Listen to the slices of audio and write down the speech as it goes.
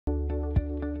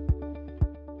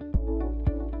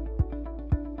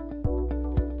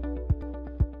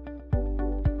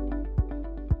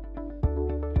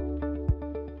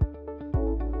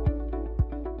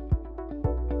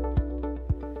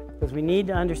is we need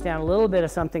to understand a little bit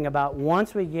of something about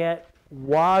once we get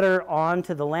water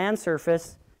onto the land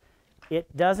surface,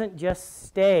 it doesn't just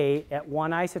stay at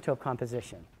one isotope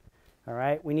composition. All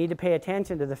right? We need to pay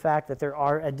attention to the fact that there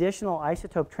are additional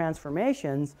isotope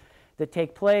transformations that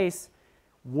take place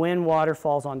when water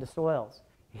falls onto soils.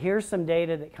 Here's some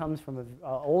data that comes from an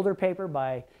older paper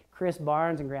by Chris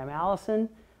Barnes and Graham Allison.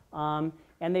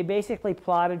 And they basically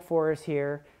plotted for us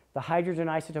here the hydrogen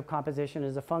isotope composition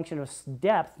as a function of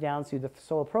depth down through the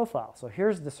soil profile. So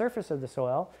here's the surface of the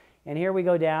soil. And here we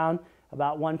go down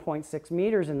about 1.6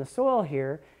 meters in the soil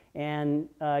here. And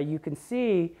you can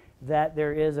see that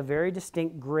there is a very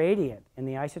distinct gradient in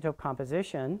the isotope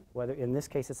composition, whether in this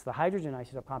case it's the hydrogen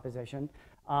isotope composition,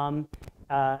 of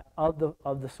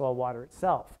the soil water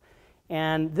itself.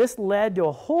 And this led to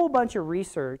a whole bunch of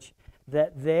research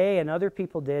that they and other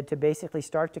people did to basically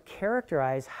start to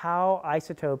characterize how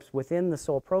isotopes within the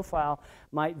soil profile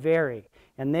might vary.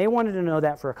 And they wanted to know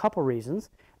that for a couple reasons.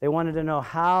 They wanted to know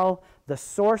how the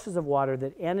sources of water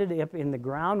that ended up in the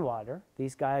groundwater,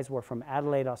 these guys were from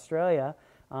Adelaide, Australia.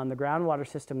 The groundwater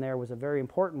system there was a very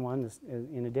important one,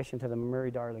 in addition to the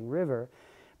Murray-Darling River.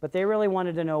 But they really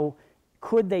wanted to know,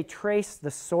 could they trace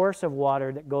the source of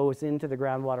water that goes into the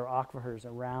groundwater aquifers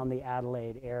around the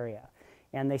Adelaide area?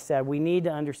 And they said, we need to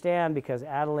understand, because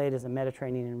Adelaide is a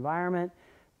Mediterranean environment,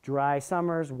 dry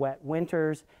summers, wet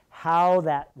winters, how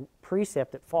that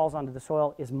precip that falls onto the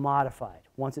soil is modified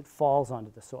once it falls onto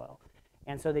the soil.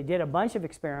 And so they did a bunch of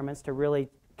experiments to really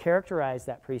characterize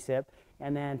that precip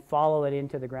and then follow it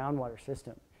into the groundwater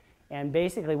system. And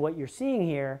basically what you're seeing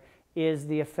here is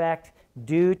the effect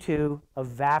due to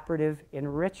evaporative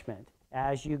enrichment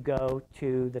as you go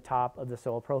to the top of the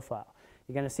soil profile.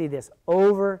 You're going to see this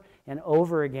over and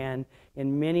over again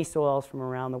in many soils from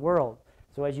around the world.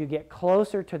 So as you get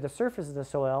closer to the surface of the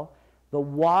soil, the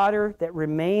water that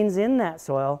remains in that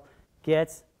soil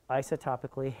gets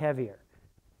isotopically heavier.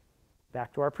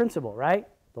 Back to our principle, right?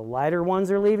 The lighter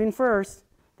ones are leaving first,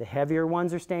 the heavier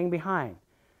ones are staying behind.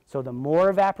 So the more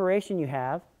evaporation you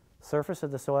have, surface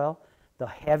of the soil, the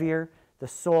heavier the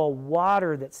soil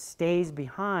water that stays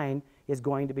behind is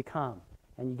going to become.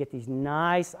 And you get these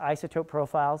nice isotope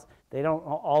profiles. They don't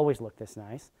always look this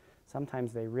nice.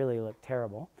 Sometimes they really look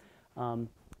terrible.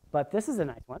 But this is a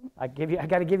nice one. I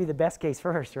got to give you the best case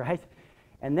first, right?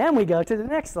 And then we go to the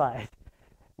next slide,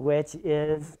 which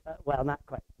is, well, not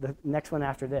quite, the next one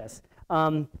after this.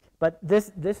 But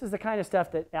this is the kind of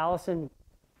stuff that Allison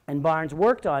and Barnes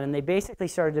worked on, and they basically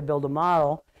started to build a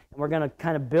model, and we're going to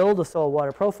kind of build a soil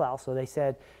water profile. So they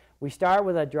said, we start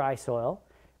with a dry soil,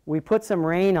 we put some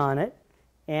rain on it,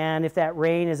 and if that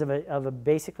rain is of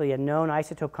basically a known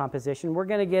isotope composition, we're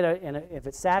going to get, if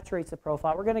it saturates the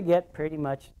profile, we're going to get pretty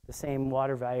much the same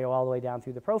water value all the way down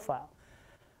through the profile.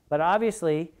 But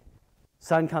obviously,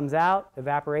 sun comes out,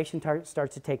 evaporation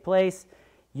starts to take place,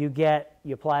 you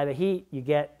apply the heat, you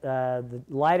get the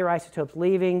lighter isotopes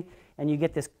leaving, and you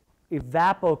get this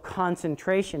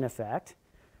evapoconcentration effect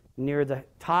near the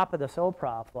top of the soil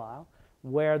profile,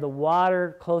 where the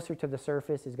water closer to the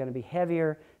surface is going to be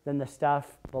heavier than the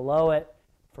stuff below it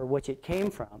for which it came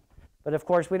from. But of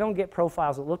course, we don't get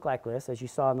profiles that look like this, as you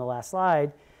saw in the last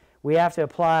slide. We have to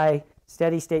apply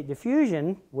steady state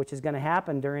diffusion, which is going to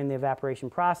happen during the evaporation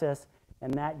process,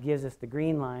 and that gives us the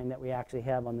green line that we actually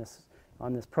have on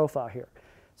this profile here.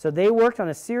 So they worked on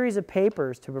a series of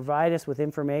papers to provide us with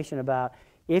information about,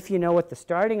 if you know what the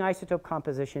starting isotope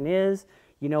composition is,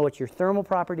 you know what your thermal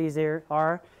properties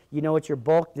are, you know what your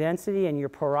bulk density and your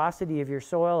porosity of your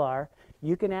soil are,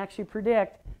 you can actually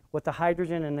predict what the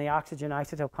hydrogen and the oxygen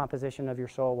isotope composition of your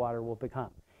soil water will become.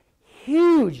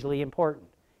 Hugely important,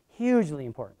 hugely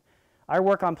important. I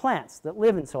work on plants that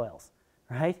live in soils,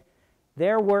 right?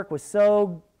 Their work was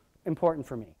so important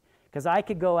for me, because I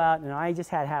could go out and I just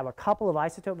had to have a couple of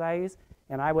isotope values,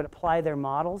 and I would apply their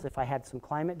models if I had some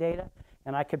climate data,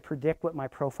 and I could predict what my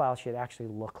profile should actually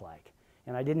look like.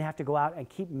 And I didn't have to go out and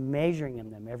keep measuring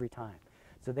them every time.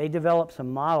 So they developed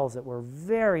some models that were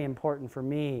very important for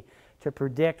me to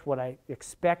predict what I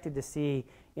expected to see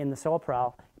in the soil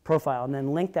profile, and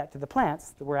then link that to the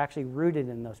plants that were actually rooted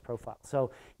in those profiles. So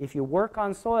if you work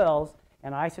on soils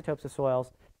and isotopes of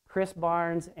soils, Chris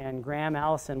Barnes and Graham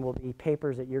Allison will be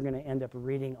papers that you're going to end up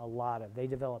reading a lot of. They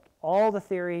developed all the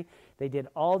theory. They did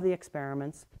all the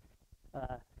experiments. Let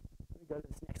me go to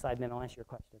this next slide, and then I'll answer your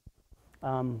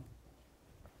question.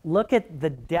 Look at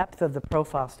the depth of the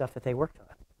profile stuff that they worked on.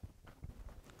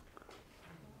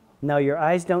 No, your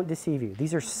eyes don't deceive you.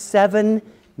 These are 7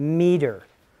 meter.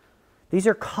 These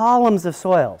are columns of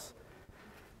soils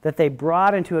that they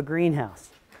brought into a greenhouse,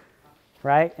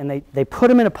 right? And they put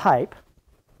them in a pipe,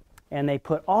 And they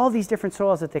put all these different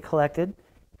soils that they collected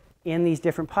in these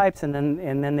different pipes, and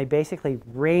then they basically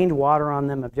rained water on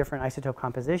them of different isotope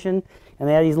composition, and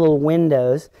they had these little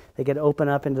windows they could open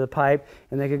up into the pipe,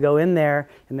 and they could go in there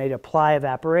and they'd apply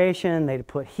evaporation, they'd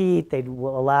put heat, they'd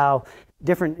allow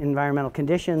different environmental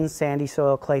conditions, sandy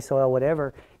soil, clay soil,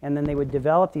 whatever, and then they would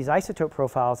develop these isotope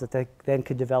profiles that they then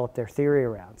could develop their theory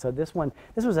around. So this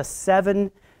was a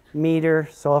 7-meter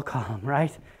soil column,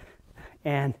 right?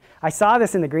 And I saw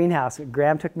this in the greenhouse.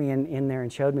 Graham took me in there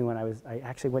and showed me when I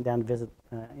actually went down to visit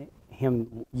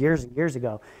him years and years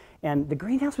ago. And the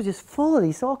greenhouse was just full of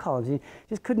these soil columns. You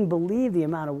just couldn't believe the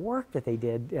amount of work that they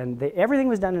did. And everything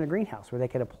was done in a greenhouse where they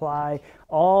could apply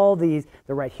all the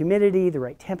right humidity, the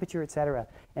right temperature, et cetera,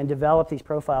 and develop these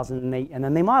profiles. And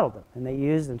then they modeled them. And they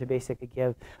used them to basically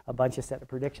give a bunch of set of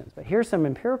predictions. But here's some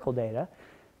empirical data.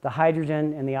 The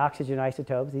hydrogen and the oxygen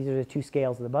isotopes. These are the two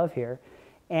scales above here.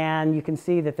 And you can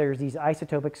see that there's these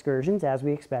isotope excursions, as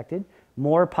we expected.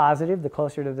 More positive the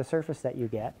closer to the surface that you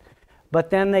get. But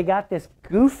then they got this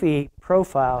goofy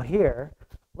profile here.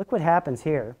 Look what happens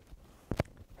here.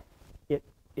 It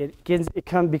becomes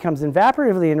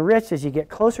evaporatively enriched as you get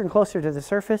closer and closer to the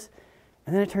surface,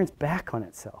 and then it turns back on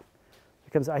itself.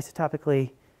 It becomes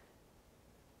isotopically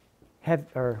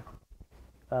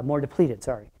more depleted,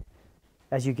 sorry,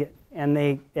 as you get. And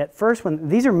they, at first,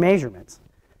 these are measurements.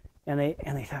 And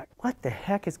they thought, what the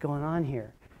heck is going on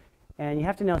here? And you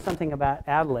have to know something about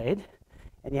Adelaide,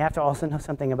 and you have to also know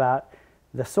something about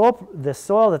the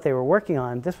soil that they were working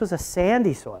on. This was a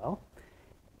sandy soil,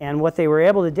 and what they were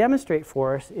able to demonstrate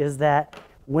for us is that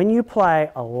when you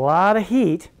apply a lot of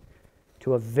heat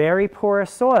to a very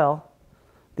porous soil,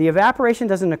 the evaporation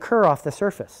doesn't occur off the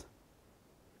surface.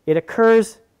 It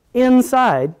occurs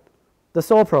inside the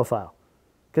soil profile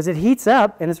because it heats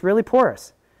up and it's really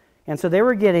porous. And so they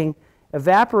were getting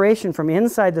evaporation from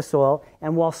inside the soil,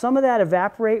 and while some of that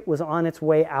evaporate was on its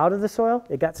way out of the soil,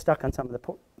 it got stuck on some of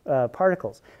the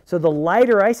particles. So the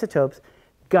lighter isotopes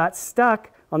got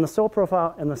stuck on the soil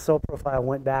profile, and the soil profile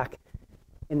went back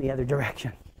in the other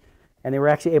direction. And they were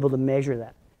actually able to measure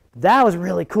that. That was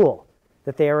really cool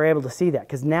that they were able to see that,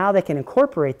 because now they can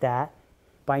incorporate that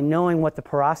by knowing what the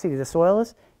porosity of the soil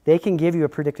is. They can give you a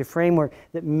predictive framework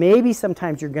that maybe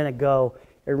sometimes you're going to go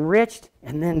enriched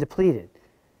and then depleted.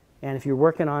 And if you're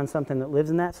working on something that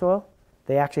lives in that soil,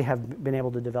 they actually have been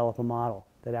able to develop a model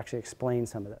that actually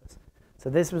explains some of those. So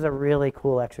this was a really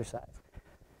cool exercise.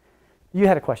 You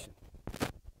had a question.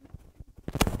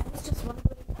 I was just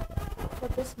wondering, for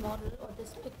this model or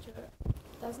this picture,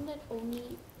 doesn't it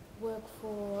only work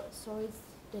for soils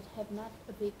that have not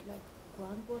a big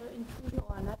groundwater intrusion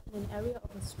or are not in an area of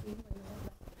a stream where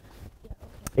you have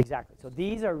Exactly. So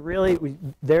these are really,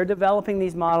 they're developing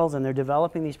these models and they're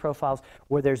developing these profiles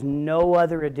where there's no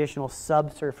other additional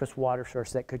subsurface water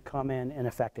source that could come in and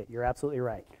affect it. You're absolutely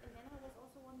right. And then I was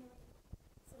also wondering,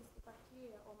 since the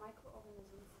bacteria or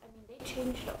microorganisms, I mean, they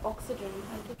change the oxygen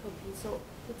isotopes, so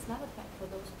it's not a fact for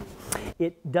those people.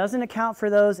 It doesn't account for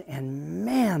those, and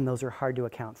man, those are hard to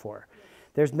account for.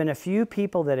 There's been a few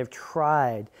people that have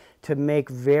tried to make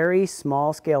very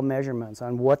small-scale measurements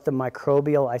on what the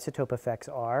microbial isotope effects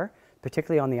are,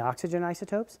 particularly on the oxygen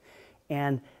isotopes,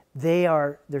 and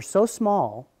they're so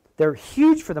small, they're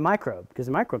huge for the microbe, because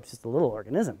the microbe is just a little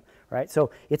organism, right?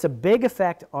 So it's a big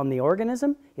effect on the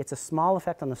organism, it's a small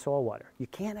effect on the soil water. You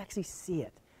can't actually see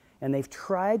it, and they've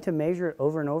tried to measure it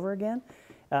over and over again.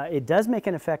 It does make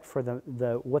an effect for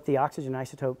what the oxygen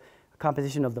isotope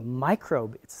composition of the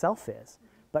microbe itself is.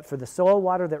 But for the soil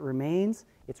water that remains,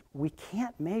 we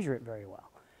can't measure it very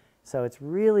well. So it's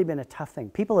really been a tough thing.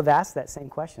 People have asked that same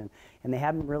question, and they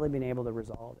haven't really been able to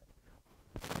resolve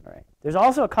it. All right. There's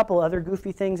also a couple other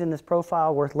goofy things in this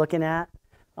profile worth looking at.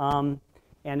 And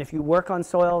if you work on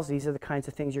soils, these are the kinds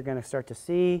of things you're going to start to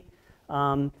see.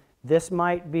 This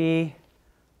might be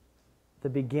the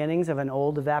beginnings of an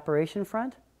old evaporation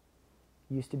front.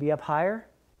 Used to be up higher.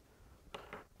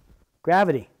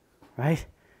 Gravity, right?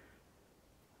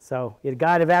 So it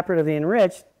got evaporatively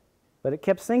enriched, but it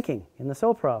kept sinking in the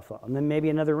soil profile. And then maybe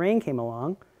another rain came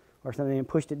along or something and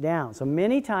pushed it down. So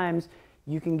many times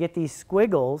you can get these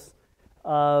squiggles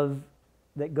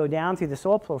that go down through the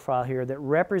soil profile here that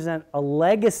represent a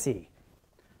legacy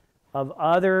of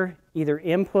other either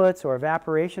inputs or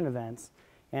evaporation events,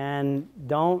 and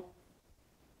don't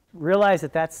realize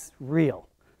that that's real.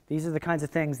 These are the kinds of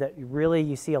things that really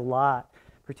you see a lot,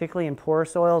 particularly in poor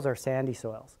soils or sandy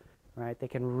soils. Right? They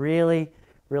can really,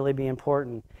 really be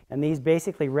important. And these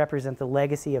basically represent the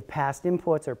legacy of past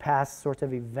inputs or past sorts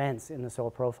of events in the soil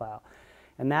profile.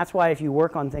 And that's why if you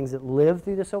work on things that live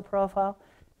through the soil profile,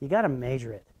 you got to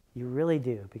measure it. You really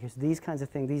do, because these kinds of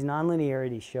things, these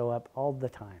nonlinearities show up all the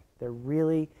time. They're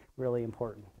really, really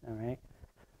important, all right?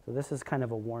 So this is kind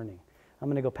of a warning. I'm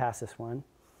going to go past this one.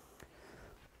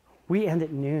 We end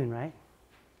at noon, right?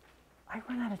 I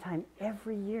run out of time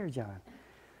every year, John.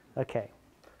 Okay.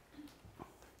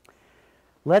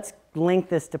 Let's link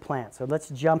this to plants. So let's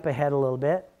jump ahead a little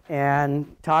bit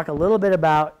and talk a little bit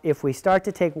about if we start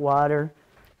to take water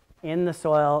in the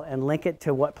soil and link it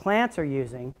to what plants are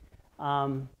using,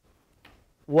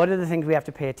 what are the things we have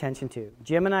to pay attention to?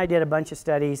 Jim and I did a bunch of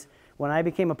studies. When I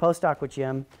became a postdoc with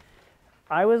Jim,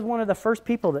 I was one of the first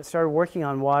people that started working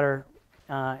on water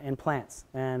in plants.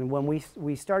 And when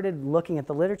we started looking at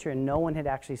the literature, and no one had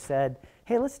actually said,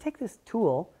 hey, let's take this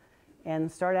tool and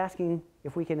start asking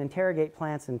if we can interrogate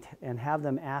plants and have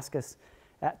them ask us,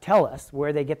 tell us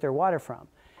where they get their water from.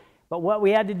 But what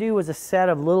we had to do was a set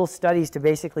of little studies to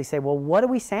basically say, well, what do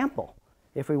we sample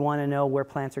if we want to know where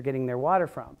plants are getting their water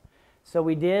from? So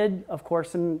we did, of course,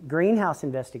 some greenhouse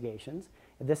investigations.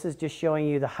 This is just showing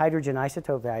you the hydrogen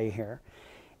isotope value here.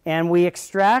 And we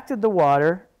extracted the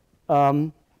water.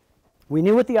 We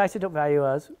knew what the isotope value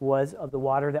was of the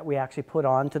water that we actually put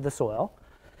onto the soil.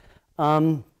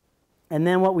 And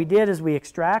then what we did is we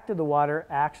extracted the water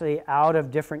actually out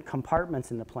of different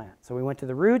compartments in the plant. So we went to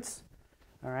the roots,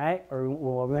 all right, or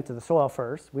well, we went to the soil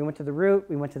first. We went to the root,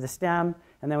 we went to the stem,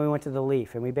 and then we went to the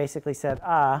leaf. And we basically said,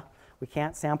 we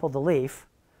can't sample the leaf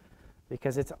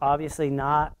because it's obviously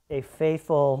not a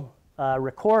faithful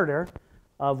recorder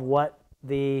of what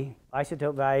the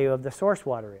isotope value of the source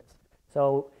water is.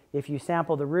 So if you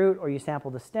sample the root or you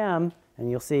sample the stem, and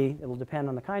you'll see it'll depend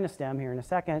on the kind of stem here in a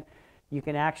second, you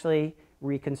can actually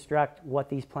reconstruct what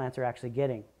these plants are actually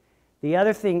getting. The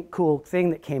other cool thing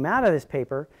that came out of this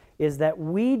paper is that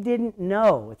we didn't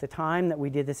know at the time that we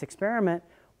did this experiment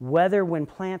whether when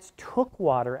plants took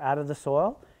water out of the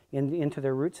soil into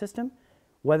their root system,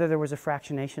 whether there was a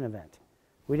fractionation event.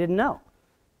 We didn't know.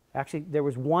 Actually, there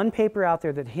was one paper out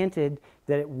there that hinted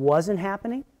that it wasn't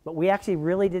happening, but we actually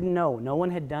really didn't know. No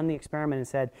one had done the experiment and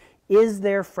said, is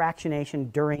there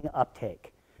fractionation during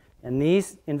uptake? And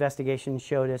these investigations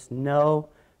showed us, no,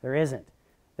 there isn't.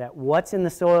 That what's in the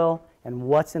soil and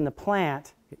what's in the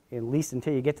plant, at least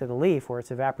until you get to the leaf where it's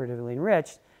evaporatively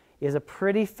enriched, is a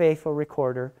pretty faithful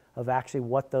recorder of actually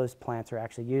what those plants are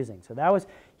actually using. So that was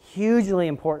hugely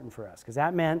important for us because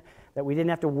that meant that we didn't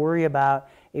have to worry about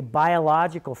a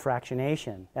biological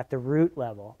fractionation at the root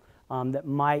level that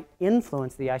might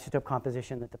influence the isotope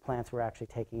composition that the plants were actually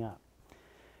taking up.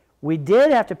 We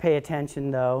did have to pay attention,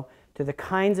 though, to the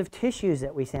kinds of tissues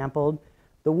that we sampled,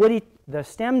 the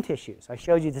stem tissues. I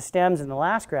showed you the stems in the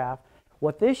last graph.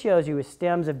 What this shows you is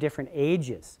stems of different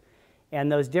ages. And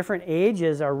those different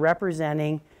ages are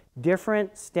representing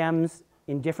different stems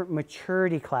in different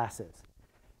maturity classes.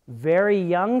 Very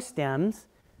young stems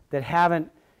that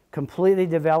haven't completely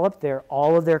developed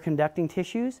all of their conducting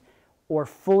tissues or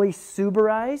fully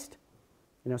suberized.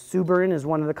 You know, suberin is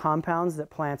one of the compounds that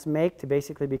plants make to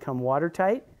basically become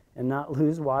watertight and not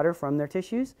lose water from their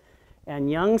tissues. And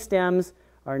young stems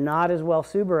are not as well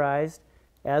suberized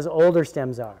as older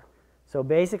stems are. So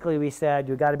basically we said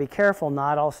you've got to be careful,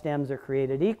 not all stems are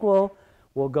created equal.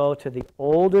 We'll go to the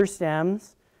older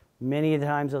stems. Many of the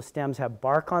times those stems have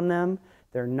bark on them.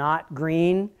 They're not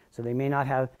green, so they may not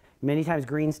have, many times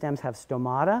green stems have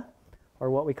stomata, or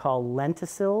what we call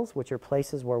lenticels, which are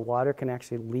places where water can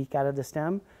actually leak out of the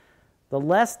stem.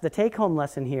 The take-home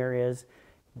lesson here is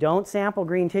don't sample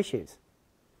green tissues.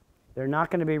 They're not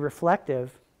going to be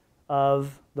reflective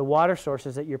of the water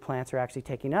sources that your plants are actually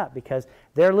taking up because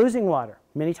they're losing water,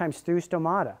 many times through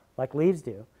stomata, like leaves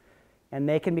do. And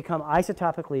they can become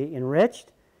isotopically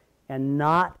enriched and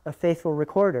not a faithful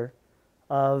recorder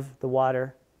of the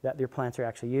water that your plants are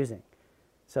actually using.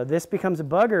 So this becomes a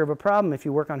bugger of a problem if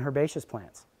you work on herbaceous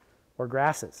plants or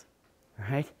grasses,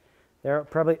 right?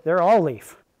 They're all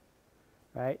leaf,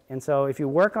 right? And so if you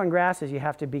work on grasses, you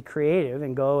have to be creative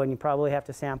and go, and you probably have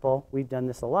to sample. We've done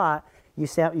this a lot. You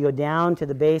go down to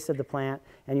the base of the plant,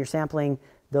 and you're sampling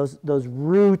those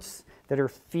roots that are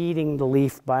feeding the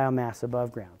leaf biomass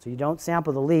above ground. So you don't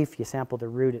sample the leaf, you sample the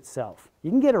root itself.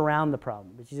 You can get around the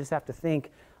problem, but you just have to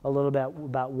think a little bit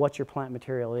about what your plant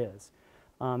material is.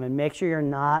 And make sure you're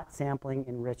not sampling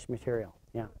enriched material.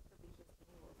 Yeah.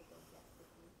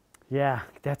 Yeah,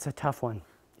 that's a tough one.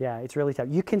 Yeah, it's really tough.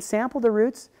 You can sample the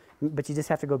roots, but you just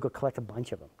have to go collect a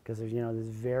bunch of them because there's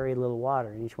very little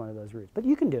water in each one of those roots. But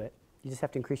you can do it. You just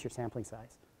have to increase your sampling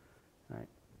size. All right.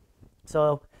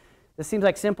 So this seems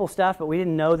like simple stuff, but we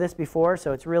didn't know this before,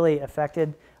 so it's really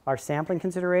affected our sampling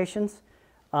considerations.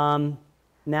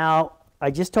 Now,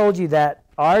 I just told you that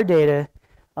our data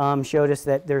showed us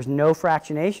that there's no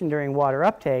fractionation during water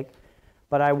uptake,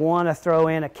 but I want to throw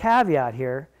in a caveat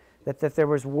here that there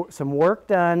was some work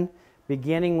done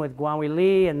beginning with Guanhui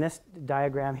Li in this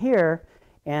diagram here,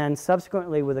 and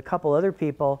subsequently with a couple other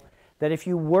people, that if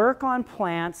you work on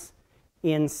plants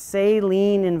in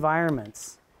saline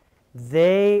environments,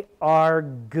 they are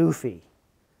goofy,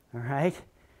 all right?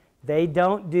 They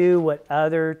don't do what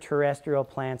other terrestrial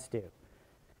plants do.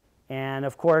 And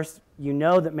of course, you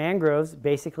know that mangroves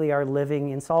basically are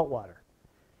living in salt water.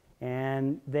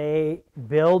 And they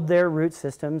build their root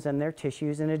systems and their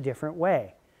tissues in a different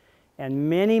way. And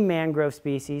many mangrove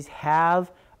species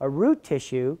have a root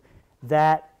tissue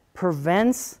that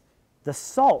prevents the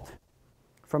salt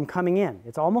from coming in.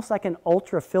 It's almost like an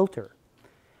ultrafilter.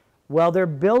 Well, they're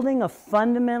building a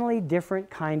fundamentally different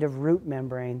kind of root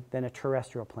membrane than a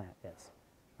terrestrial plant is,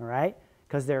 all right?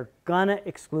 Because they're gonna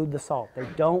exclude the salt. They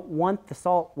don't want the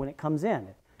salt when it comes in.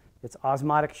 It's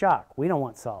osmotic shock. We don't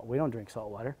want salt. We don't drink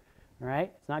salt water, all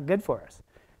right? It's not good for us.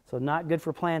 So not good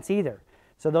for plants either.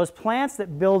 So those plants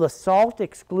that build a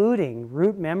salt-excluding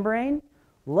root membrane,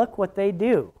 look what they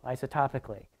do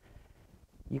isotopically.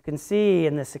 You can see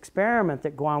in this experiment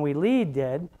that Guanhui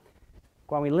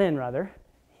Lin rather,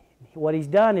 what he's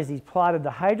done is he's plotted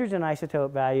the hydrogen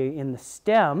isotope value in the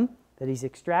stem that he's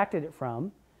extracted it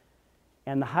from,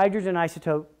 and the hydrogen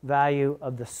isotope value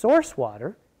of the source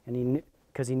water, and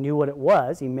because he knew what it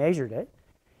was, he measured it,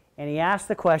 and he asked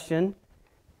the question,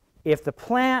 if the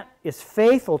plant is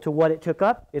faithful to what it took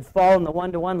up, it'd fall in the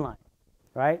 1-to-1 line,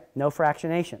 right? No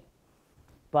fractionation.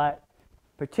 But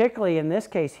particularly in this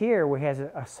case here, where he has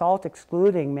a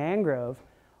salt-excluding mangrove,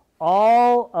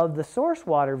 all of the source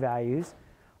water values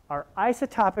are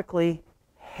isotopically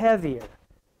heavier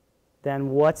than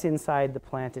what's inside the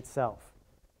plant itself.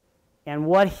 And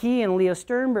what he and Leo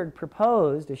Sternberg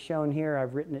proposed, as shown here,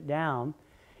 I've written it down,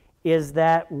 is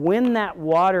that when that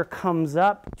water comes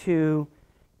up to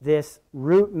this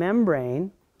root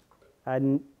membrane,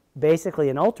 basically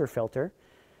an ultrafilter,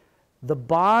 the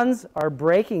bonds are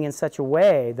breaking in such a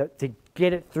way that to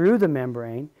get it through the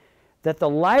membrane that the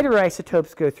lighter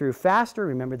isotopes go through faster.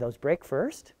 Remember, those break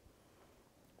first,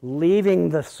 leaving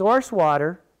the source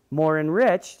water more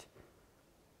enriched,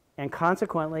 and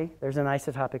consequently, there's an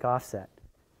isotopic offset.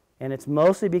 And it's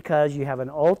mostly because you have an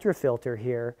ultrafilter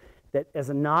here that is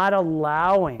not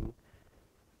allowing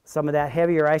some of that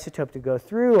heavier isotope to go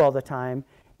through all the time,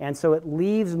 and so it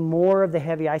leaves more of the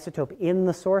heavy isotope in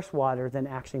the source water than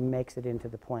actually makes it into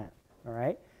the plant, all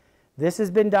right? This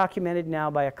has been documented now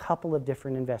by a couple of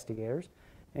different investigators,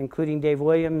 including Dave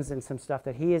Williams and some stuff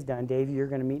that he has done. Dave, you're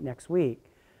going to meet next week.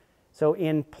 So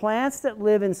in plants that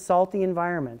live in salty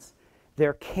environments,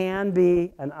 there can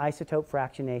be an isotope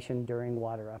fractionation during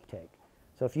water uptake.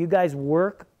 So if you guys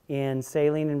work in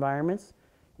saline environments,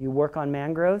 you work on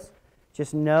mangroves,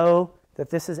 just know that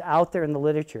this is out there in the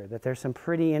literature, that there's some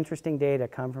pretty interesting data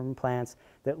come from plants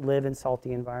that live in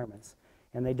salty environments.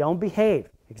 And they don't behave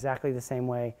exactly the same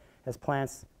way as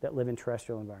plants that live in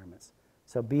terrestrial environments.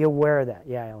 So be aware of that.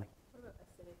 Yeah, Ellie? What about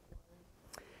acidic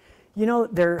water? You know,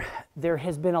 there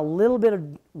has been a little bit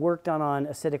of work done on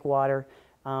acidic water,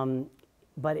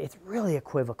 but it's really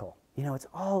equivocal. You know, it's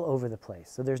all over the place.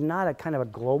 So there's not a kind of a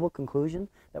global conclusion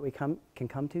that we can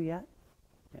come to yet.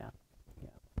 Yeah.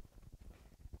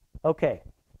 Okay,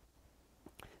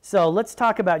 so let's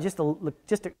talk about just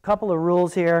a couple of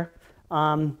rules here.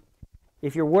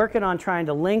 If you're working on trying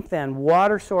to link then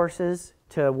water sources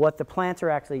to what the plants are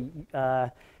actually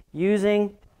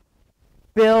using,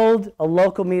 build a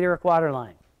local meteoric water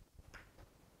line.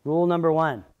 Rule number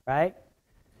 1, right?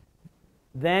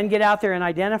 Then get out there and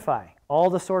identify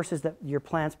all the sources that your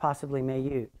plants possibly may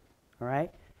use, all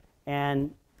right?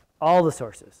 And all the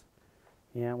sources.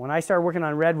 You know, when I started working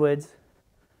on redwoods,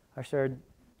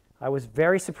 I was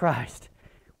very surprised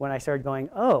when I started going,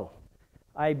 oh,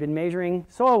 I'd been measuring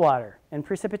soil water and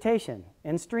precipitation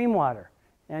and stream water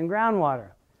and groundwater,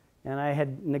 and I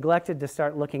had neglected to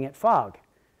start looking at fog.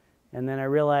 And then I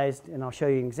realized, and I'll show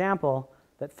you an example,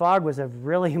 that fog was a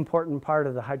really important part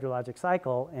of the hydrologic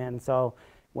cycle, and so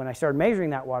when I started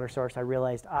measuring that water source, I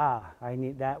realized,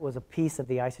 that was a piece of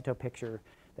the isotope picture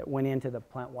that went into the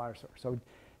plant water source. So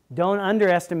don't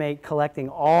underestimate collecting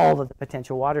all of the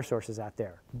potential water sources out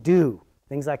there. Do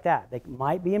things like that. They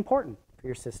might be important for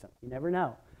your system. You never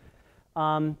know.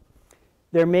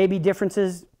 There may be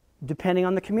differences depending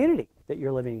on the community that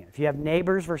you're living in. If you have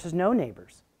neighbors versus no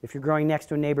neighbors. If you're growing next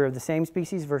to a neighbor of the same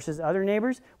species versus other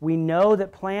neighbors, we know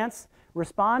that plants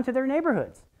respond to their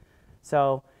neighborhoods.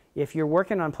 So if you're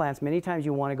working on plants, many times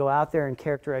you want to go out there and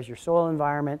characterize your soil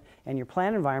environment and your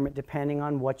plant environment depending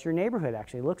on what your neighborhood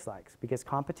actually looks like, because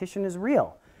competition is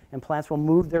real. and plants will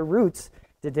move their roots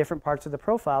to different parts of the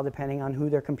profile depending on who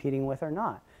they're competing with or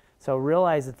not. So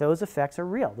realize that those effects are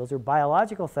real. Those are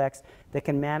biological effects that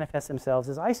can manifest themselves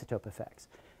as isotope effects.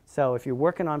 So if you're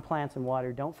working on plants and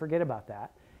water, don't forget about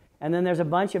that. And then there's a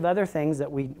bunch of other things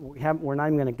that we're not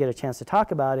even going to get a chance to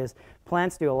talk about. Is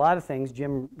plants do a lot of things.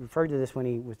 Jim referred to this when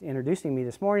he was introducing me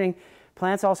this morning.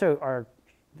 Plants also are,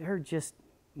 they're just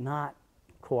not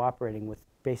cooperating with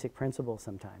basic principles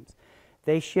sometimes.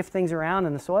 They shift things around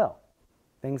in the soil.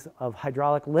 Things of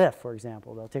hydraulic lift, for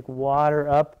example. They'll take water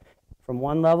up from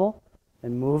one level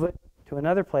and move it to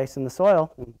another place in the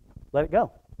soil and let it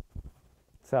go.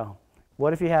 So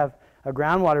what if you have a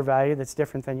groundwater value that's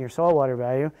different than your soil water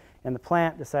value, and the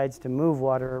plant decides to move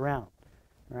water around,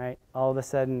 right? All of a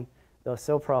sudden, those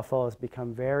soil profiles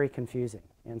become very confusing.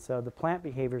 And so the plant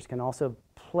behaviors can also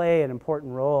play an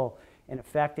important role in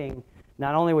affecting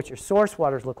not only what your source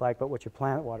waters look like, but what your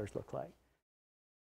plant waters look like.